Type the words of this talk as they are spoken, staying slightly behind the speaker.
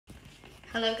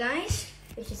Hello guys,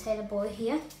 it's just Taylor Boy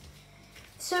here.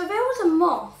 So there was a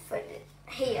moth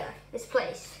here, this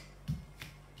place,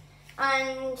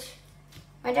 and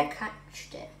my dad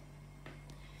catched it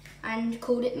and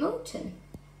called it Milton.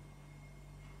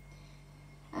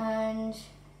 And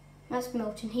that's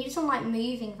Milton. He doesn't like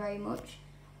moving very much.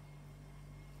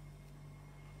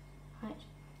 Right.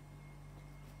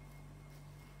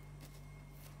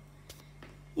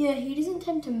 Yeah, he doesn't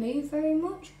tend to move very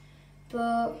much,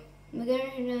 but we're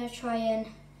going to try and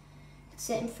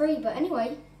set him free. But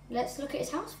anyway, let's look at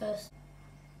his house first.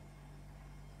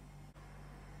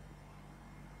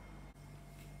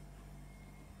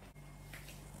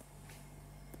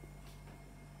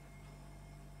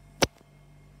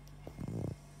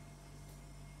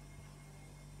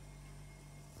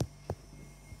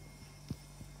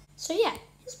 So yeah,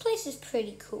 this place is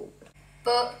pretty cool.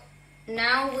 But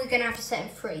now we're going to have to set him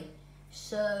free.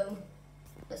 So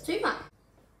let's do that.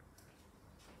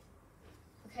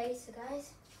 Okay, so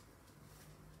guys,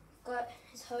 got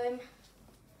his home.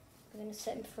 We're going to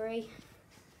set him free.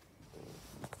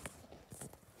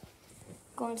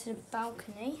 Go onto the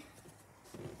balcony.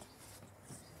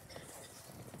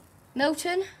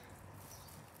 Milton.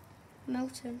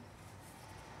 Milton.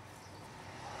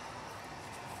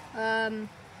 I'd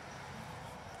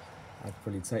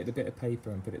probably take the bit of paper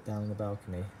and put it down on the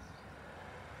balcony.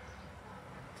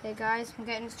 Okay guys, I'm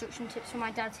getting instruction tips from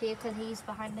my dad here because he's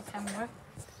behind the camera.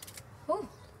 Oh,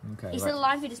 Okay, he's right. still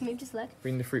alive, he just moved his leg.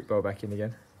 Bring the fruit bowl back in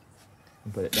again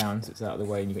and put it down so it's out of the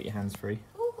way and you've got your hands free.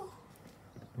 Ooh.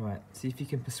 Right, see if you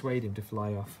can persuade him to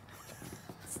fly off.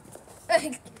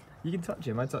 You can touch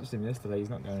him, I touched him yesterday, he's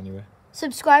not going anywhere.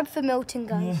 Subscribe for Milton,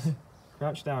 guys.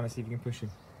 Crouch down and see if you can push him.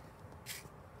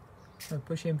 No,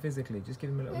 push him physically, just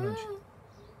give him a little nudge.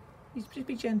 Just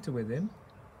be gentle with him.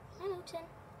 Hi, Milton.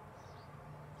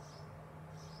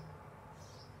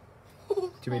 Do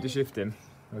you want me to shift him?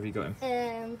 Or have you got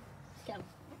him? Go.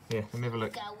 Here, let me have a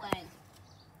look. Go away.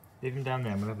 Leave him down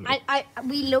there and we'll have a look.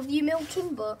 We love you,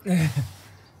 Milton, but...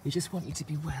 We just want you to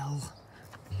be well.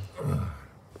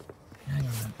 Hang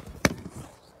on.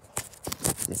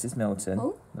 This is Milton.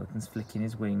 Oh. Milton's flicking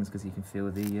his wings because he can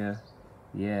feel the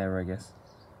air, I guess.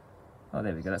 Oh,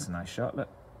 there we go. That's a nice shot. Look.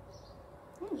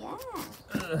 Oh,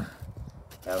 yeah.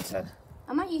 Milton.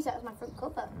 I might use that as my front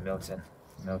cover. Milton.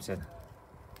 Milton.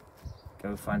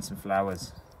 Go find some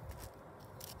flowers.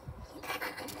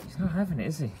 He's not having it,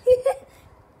 is he?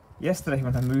 Yesterday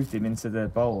when I moved him into the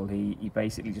bowl, he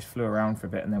basically just flew around for a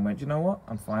bit and then went, you know what?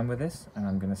 I'm fine with this and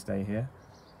I'm going to stay here.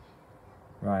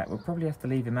 Right, we'll probably have to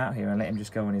leave him out here and let him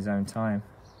just go on his own time.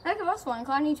 Okay, that's fine,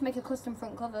 because I need to make a custom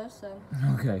front cover, so...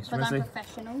 Okay, so but I'm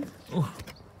professional. Oh.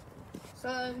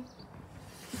 So...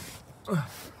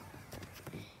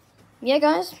 Yeah,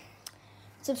 guys.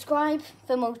 Subscribe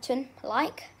for Milton,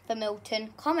 like for Milton,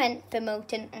 comment for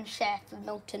Milton, and share for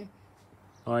Milton.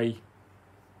 Bye.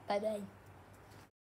 Bye-bye.